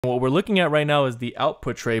What we're looking at right now is the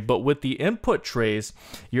output tray, but with the input trays,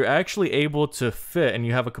 you're actually able to fit, and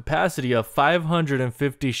you have a capacity of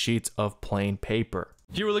 550 sheets of plain paper.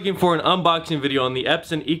 If you were looking for an unboxing video on the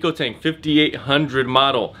Epson EcoTank 5800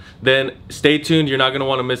 model, then stay tuned, you're not going to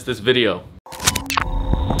want to miss this video.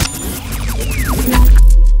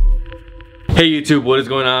 Hey YouTube, what is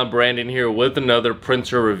going on? Brandon here with another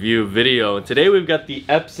printer review video. And today we've got the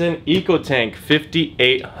Epson EcoTank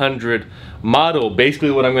 5800 model.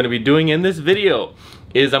 Basically what I'm going to be doing in this video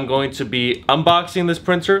is I'm going to be unboxing this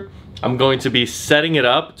printer. I'm going to be setting it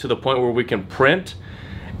up to the point where we can print.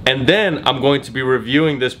 And then I'm going to be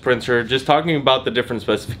reviewing this printer, just talking about the different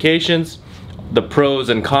specifications, the pros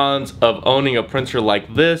and cons of owning a printer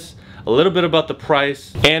like this, a little bit about the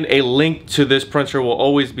price, and a link to this printer will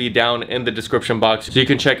always be down in the description box so you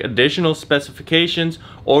can check additional specifications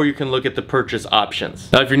or you can look at the purchase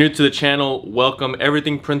options. Now if you're new to the channel, welcome.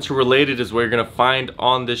 Everything printer related is what you're going to find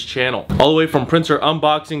on this channel. All the way from printer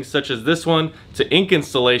unboxings such as this one to ink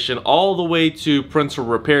installation, all the way to printer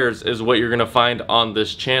repairs is what you're going to find on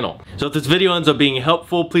this channel. So if this video ends up being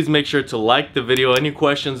helpful, please make sure to like the video. Any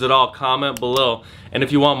questions at all, comment below. And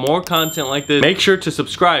if you want more content like this, make sure to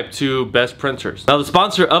subscribe to Best Printers. Now the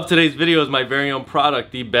sponsor of today's video is my very own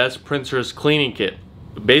product, the Best Printers Cleaning Kit.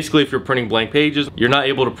 Basically, if you're printing blank pages, you're not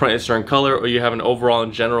able to print a certain color, or you have an overall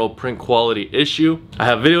and general print quality issue, I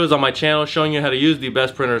have videos on my channel showing you how to use the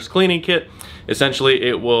Best Printers Cleaning Kit. Essentially,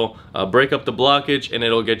 it will break up the blockage and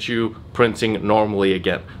it'll get you printing normally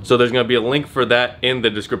again. So there's going to be a link for that in the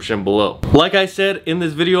description below. Like I said, in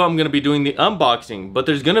this video I'm going to be doing the unboxing, but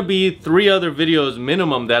there's going to be 3 other videos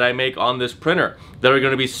minimum that I make on this printer that are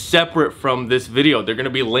going to be separate from this video. They're going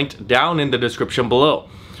to be linked down in the description below.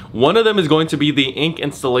 One of them is going to be the ink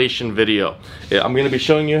installation video. I'm going to be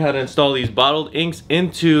showing you how to install these bottled inks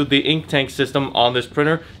into the ink tank system on this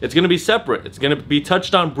printer. It's going to be separate. It's going to be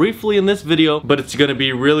touched on briefly in this video, but it's going to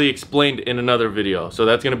be really explained in another video. So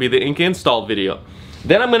that's going to be the ink install video.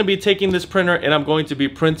 Then I'm going to be taking this printer and I'm going to be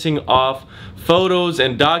printing off photos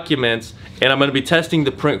and documents, and I'm going to be testing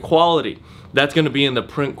the print quality. That's going to be in the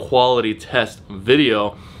print quality test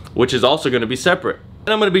video, which is also going to be separate. And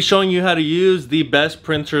I'm going to be showing you how to use the Best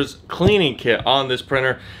Printers Cleaning Kit on this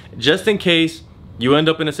printer, just in case you end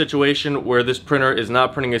up in a situation where this printer is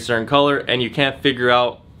not printing a certain color and you can't figure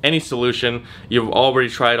out any solution. You've already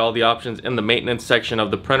tried all the options in the maintenance section of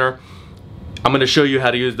the printer. I'm going to show you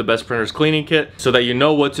how to use the Best Printers Cleaning Kit so that you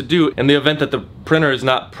know what to do in the event that the printer is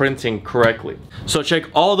not printing correctly. So check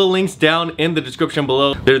all the links down in the description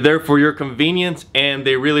below. They're there for your convenience, and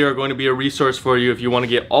they really are going to be a resource for you if you want to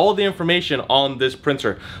get all the information on this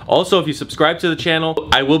printer. Also, if you subscribe to the channel,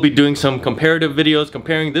 I will be doing some comparative videos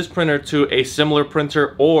comparing this printer to a similar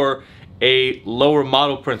printer or a lower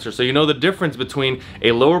model printer, so you know the difference between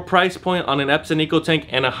a lower price point on an Epson EcoTank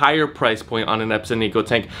and a higher price point on an Epson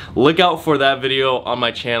EcoTank. Look out for that video on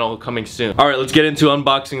my channel coming soon. Alright, let's get into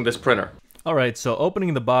unboxing this printer. Alright, so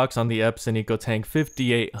opening the box on the Epson EcoTank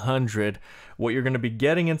 5800, what you're going to be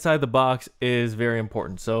getting inside the box is very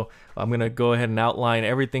important. So I'm going to go ahead and outline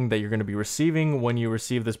everything that you're going to be receiving when you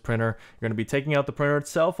receive this printer. You're going to be taking out the printer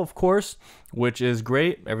itself, of course, which is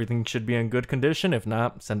great. Everything should be in good condition. If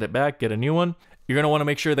not, send it back, get a new one. You're going to want to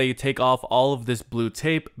make sure that you take off all of this blue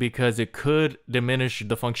tape because it could diminish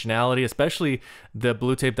the functionality, especially the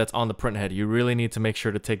blue tape that's on the print head. You really need to make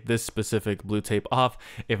sure to take this specific blue tape off.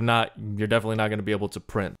 If not, you're definitely not going to be able to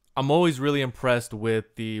print. I'm always really impressed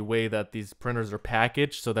with the way that these printers are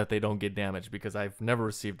packaged so that they don't get damaged, because I've never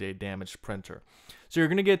received a damaged printer. So you're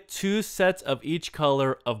going to get 2 sets of each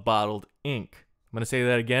color of bottled ink. I'm going to say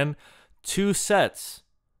that again. 2 sets.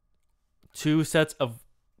 2 sets of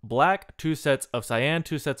black, 2 sets of cyan,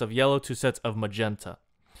 2 sets of yellow, 2 sets of magenta.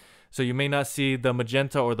 So you may not see the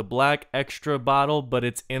magenta or the black extra bottle, but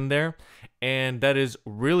it's in there. And that is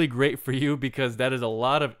really great for you because that is a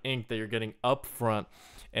lot of ink that you're getting up front.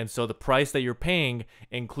 And so the price that you're paying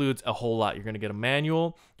includes a whole lot. You're going to get a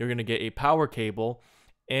manual, you're going to get a power cable,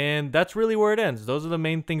 and that's really where it ends. Those are the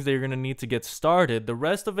main things that you're going to need to get started. The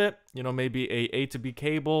rest of it, you know, maybe a to B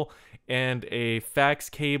cable and a fax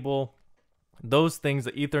cable. Those things,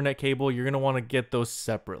 the Ethernet cable, you're going to want to get those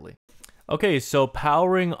separately. Okay, so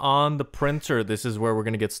powering on the printer, this is where we're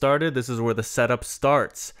going to get started. This is where the setup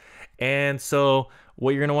starts. And so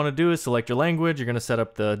what you're going to want to do is select your language. You're going to set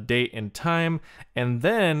up the date and time. And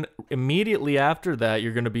then immediately after that,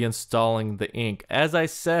 you're going to be installing the ink. As I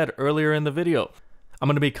said earlier in the video, I'm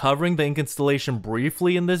going to be covering the ink installation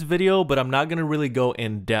briefly in this video, but I'm not going to really go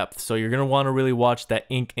in depth. So you're going to want to really watch that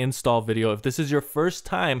ink install video if this is your first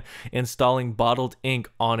time installing bottled ink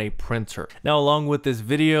on a printer. Now, along with this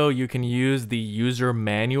video, you can use the user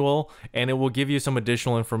manual and it will give you some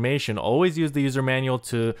additional information. Always use the user manual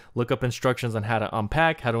to look up instructions on how to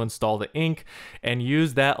unpack, how to install the ink, and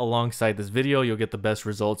use that alongside this video. You'll get the best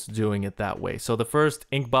results doing it that way. So the first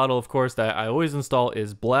ink bottle, of course, that I always install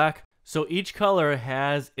is black. So each color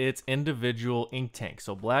has its individual ink tank.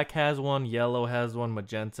 So black has one, yellow has one,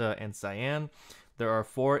 magenta, and cyan. There are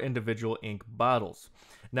 4 individual ink bottles.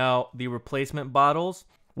 Now, the replacement bottles,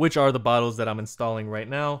 which are the bottles that I'm installing right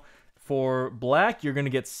now, for black, you're going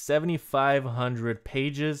to get 7,500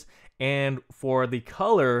 pages. And for the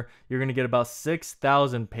color, you're going to get about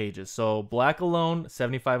 6,000 pages. So black alone,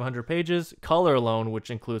 7,500 pages. Color alone, which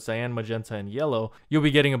includes cyan, magenta, and yellow, you'll be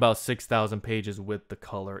getting about 6,000 pages with the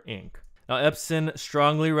color ink. Now, Epson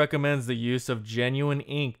strongly recommends the use of genuine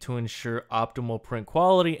ink to ensure optimal print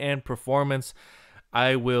quality and performance.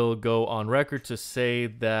 I will go on record to say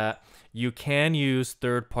that you can use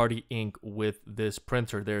third-party ink with this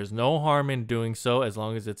printer. There is no harm in doing so as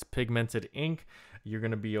long as it's pigmented ink. You're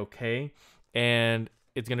going to be okay, and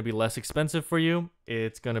it's going to be less expensive for you.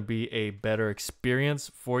 It's going to be a better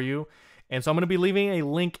experience for you. And so I'm going to be leaving a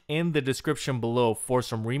link in the description below for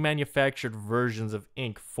some remanufactured versions of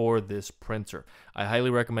ink for this printer. I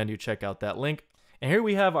highly recommend you check out that link. And here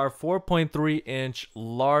we have our 4.3-inch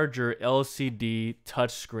larger LCD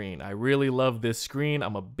touchscreen. I really love this screen.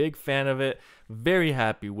 I'm a big fan of it. Very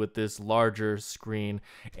happy with this larger screen.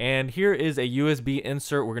 And here is a USB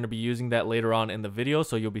insert. We're going to be using that later on in the video,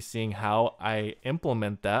 so you'll be seeing how I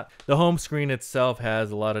implement that. The home screen itself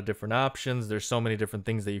has a lot of different options. There's so many different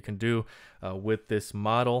things that you can do with this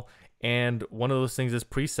model. And one of those things is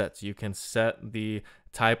presets. You can set the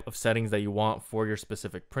type of settings that you want for your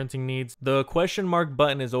specific printing needs. The question mark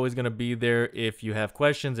button is always going to be there if you have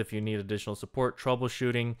questions, if you need additional support,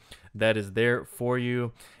 troubleshooting, that is there for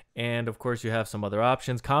you. And of course, you have some other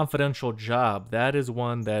options. Confidential job, that is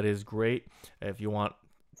one that is great if you want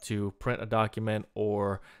to print a document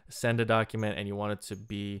or send a document and you want it to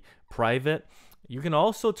be private. You can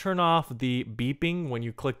also turn off the beeping when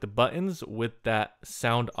you click the buttons with that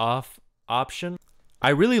sound off option. I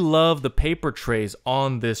really love the paper trays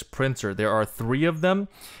on this printer. There are 3 of them,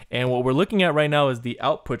 and what we're looking at right now is the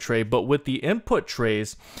output tray, but with the input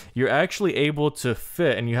trays, you're actually able to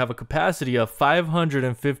fit, and you have a capacity of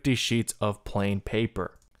 550 sheets of plain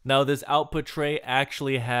paper. Now, this output tray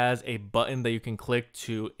actually has a button that you can click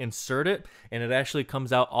to insert it, and it actually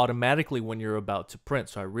comes out automatically when you're about to print.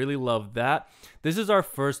 So I really love that. This is our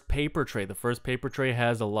first paper tray. The first paper tray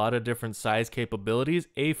has a lot of different size capabilities: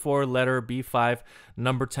 A4, letter, B5,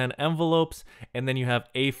 number 10 envelopes, and then you have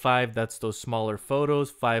A5, that's those smaller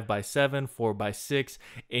photos, 5x7, 4x6,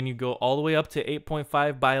 and you go all the way up to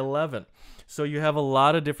 8.5x11. So you have a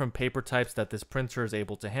lot of different paper types that this printer is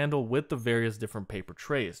able to handle with the various different paper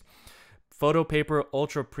trays. Photo paper,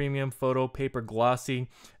 ultra premium photo paper, glossy.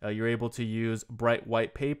 You're able to use bright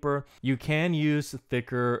white paper. You can use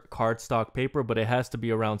thicker cardstock paper, but it has to be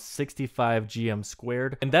around 65 GM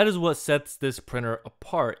squared. And that is what sets this printer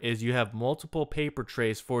apart, is you have multiple paper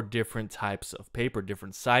trays for different types of paper,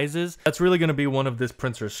 different sizes. That's really going to be one of this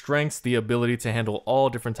printer's strengths, the ability to handle all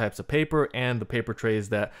different types of paper and the paper trays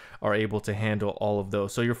that are able to handle all of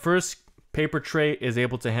those. So your first paper tray is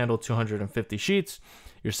able to handle 250 sheets.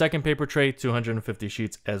 Your second paper tray, 250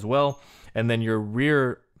 sheets as well. And then your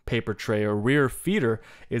rear paper tray or rear feeder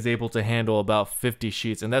is able to handle about 50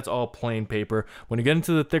 sheets. And that's all plain paper. When you get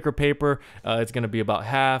into the thicker paper, it's going to be about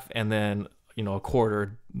half, and then a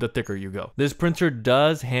quarter the thicker you go. This printer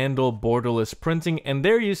does handle borderless printing, and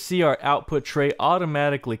there you see our output tray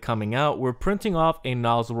automatically coming out. We're printing off a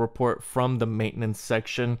nozzle report from the maintenance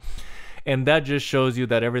section, and that just shows you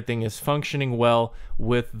that everything is functioning well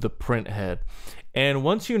with the print head. And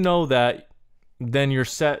once you know that, then you're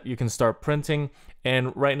set. You can start printing.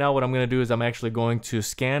 And right now what I'm going to do is I'm actually going to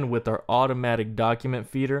scan with our automatic document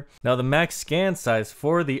feeder. Now, the max scan size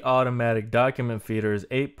for the automatic document feeder is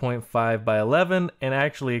 8.5x11, and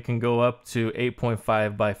actually it can go up to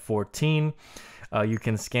 8.5x14. You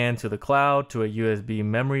can scan to the cloud, to a USB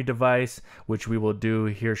memory device, which we will do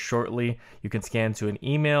here shortly. You can scan to an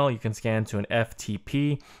email. You can scan to an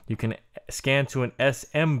FTP. You can scan to an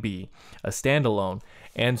SMB, a standalone.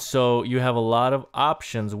 And so you have a lot of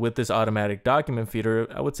options with this automatic document feeder.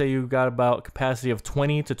 I would say you've got about capacity of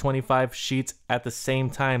 20 to 25 sheets at the same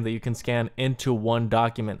time that you can scan into one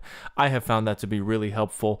document. I have found that to be really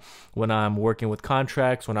helpful when I'm working with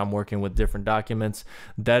contracts, when I'm working with different documents.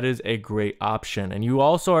 That is a great option. And you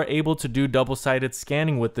also are able to do double-sided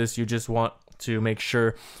scanning with this. You just want to make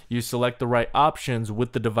sure you select the right options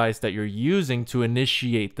with the device that you're using to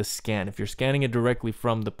initiate the scan. If you're scanning it directly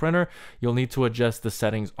from the printer, you'll need to adjust the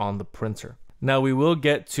settings on the printer. Now we will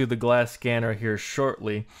get to the glass scanner here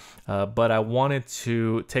shortly, but I wanted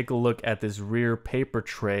to take a look at this rear paper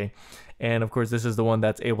tray. And of course, this is the one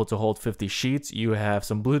that's able to hold 50 sheets. You have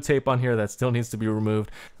some blue tape on here that still needs to be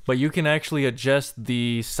removed, but you can actually adjust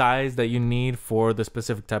the size that you need for the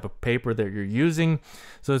specific type of paper that you're using.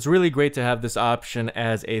 So it's really great to have this option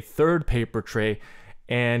as a third paper tray.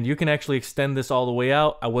 And you can actually extend this all the way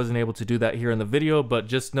out. I wasn't able to do that here in the video, but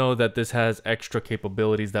just know that this has extra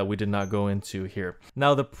capabilities that we did not go into here.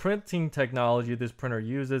 Now, the printing technology this printer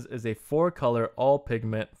uses is a 4-color all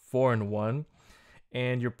pigment 4-in-1.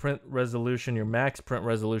 And your print resolution, your max print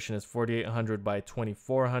resolution is 4800 by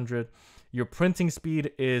 2400. Your printing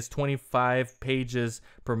speed is 25 pages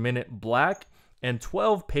per minute black and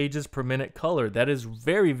 12 pages per minute color. That is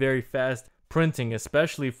very, very fast printing,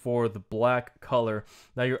 especially for the black color.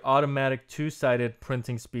 Now your automatic 2-sided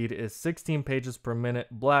printing speed is 16 pages per minute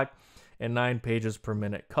black and 9 pages per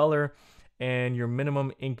minute color. And your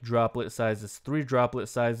minimum ink droplet size is 3 droplet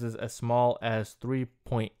sizes as small as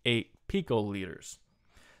 3.8 picoliters.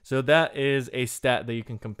 So that is a stat that you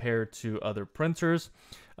can compare to other printers,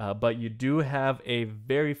 but you do have a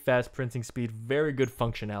very fast printing speed, very good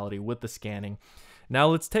functionality with the scanning. Now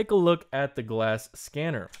let's take a look at the glass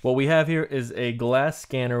scanner. What we have here is a glass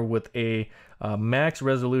scanner with a max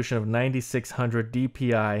resolution of 9600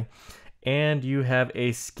 dpi, and you have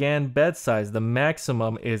a scan bed size. The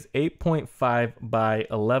maximum is 8.5 by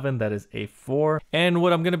 11, that is A4. And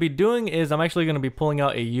what I'm gonna be doing is I'm actually gonna be pulling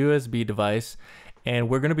out a USB device, and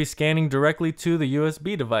we're going to be scanning directly to the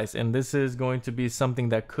USB device. And this is going to be something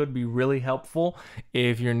that could be really helpful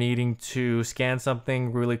if you're needing to scan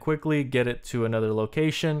something really quickly, get it to another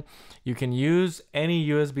location. You can use any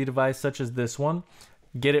USB device such as this one,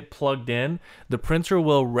 get it plugged in. The printer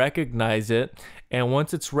will recognize it. And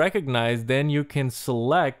once it's recognized, then you can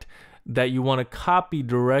select that you want to copy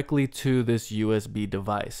directly to this USB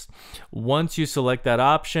device. Once you select that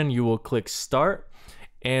option, you will click Start,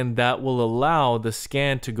 and that will allow the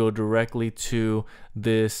scan to go directly to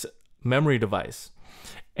this memory device.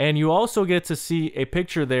 And you also get to see a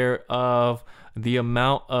picture there of the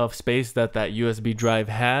amount of space that that USB drive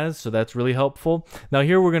has, so that's really helpful. Now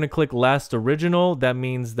here we're going to click Last Original. That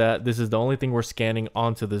means that this is the only thing we're scanning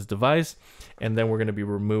onto this device, and then we're going to be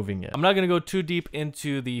removing it. I'm not going to go too deep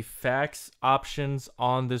into the fax options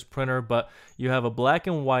on this printer, but you have a black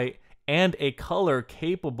and white and a color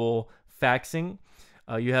capable faxing.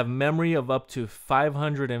 You have memory of up to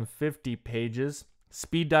 550 pages,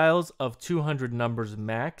 speed dials of 200 numbers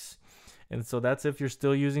max. And so that's if you're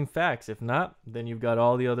still using fax. If not, then you've got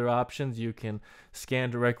all the other options. You can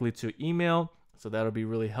scan directly to email, so that'll be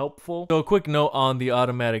really helpful. So a quick note on the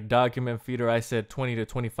automatic document feeder. I said 20 to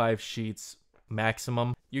 25 sheets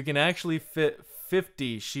maximum. You can actually fit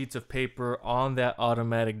 50 sheets of paper on that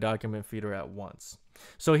automatic document feeder at once.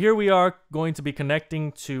 So here we are going to be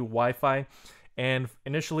connecting to Wi-Fi. And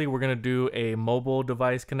initially we're going to do a mobile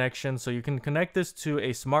device connection. So you can connect this to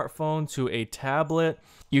a smartphone, to a tablet.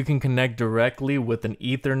 You can connect directly with an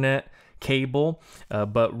Ethernet cable,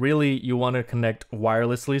 but really you want to connect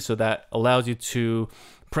wirelessly, so that allows you to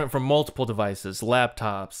print from multiple devices,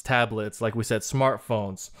 laptops, tablets, like we said,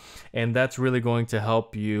 smartphones, and that's really going to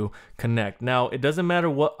help you connect. Now, it doesn't matter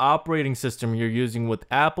what operating system you're using with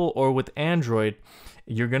Apple or with Android,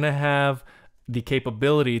 you're going to have the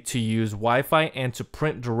capability to use Wi-Fi and to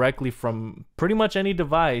print directly from pretty much any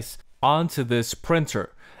device onto this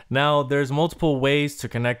printer. Now, there's multiple ways to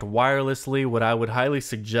connect wirelessly. What I would highly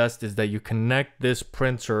suggest is that you connect this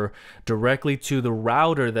printer directly to the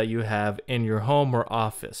router that you have in your home or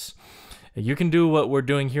office. You can do what we're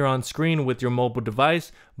doing here on screen with your mobile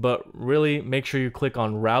device, but really make sure you click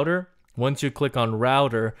on router. Once you click on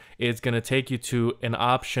router, it's going to take you to an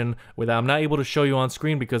option that I'm not able to show you on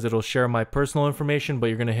screen because it'll share my personal information, but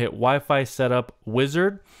you're going to hit Wi-Fi Setup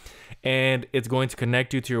Wizard, and it's going to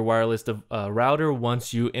connect you to your wireless router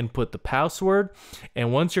once you input the password.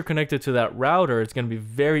 And once you're connected to that router, it's going to be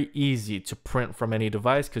very easy to print from any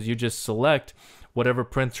device because you just select whatever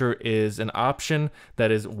printer is an option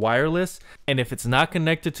that is wireless. And if it's not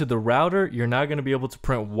connected to the router, you're not going to be able to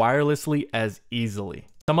print wirelessly as easily.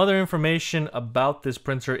 Some other information about this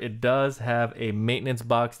printer: it does have a maintenance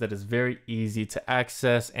box that is very easy to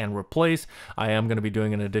access and replace. I am going to be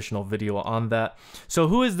doing an additional video on that. So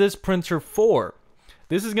who is this printer for?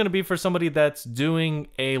 This is going to be for somebody that's doing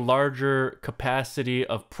a larger capacity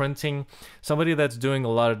of printing, somebody that's doing a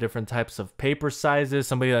lot of different types of paper sizes,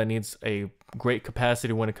 somebody that needs a great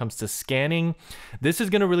capacity when it comes to scanning. This is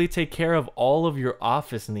going to really take care of all of your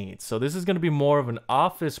office needs. So this is going to be more of an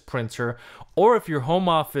office printer, or if your home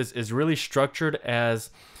office is really structured as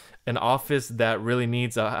an office that really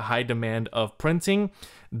needs a high demand of printing,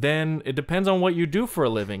 then it depends on what you do for a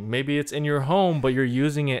living. Maybe it's in your home, but you're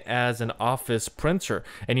using it as an office printer,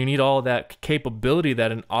 and you need all that capability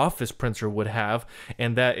that an office printer would have,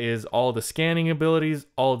 and that is all the scanning abilities,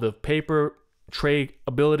 all the paper tray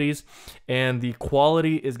abilities, and the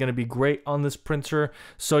quality is going to be great on this printer.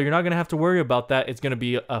 So you're not going to have to worry about that. It's going to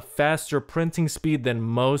be a faster printing speed than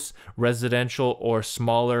most residential or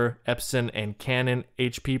smaller Epson and Canon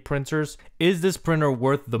HP printers. Is this printer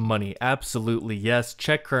worth the money? Absolutely yes.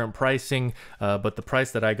 Check current pricing, but the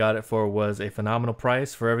price that I got it for was a phenomenal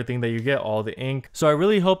price for everything that you get, all the ink. So I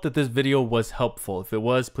really hope that this video was helpful. If it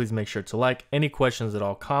was, please make sure to like. Any questions at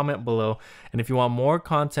all, comment below. And if you want more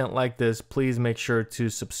content like this, please make sure to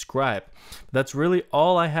subscribe. That's really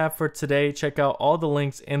all I have for today. Check out all the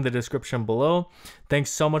links in the description below. Thanks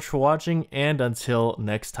so much for watching, and until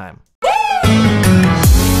next time.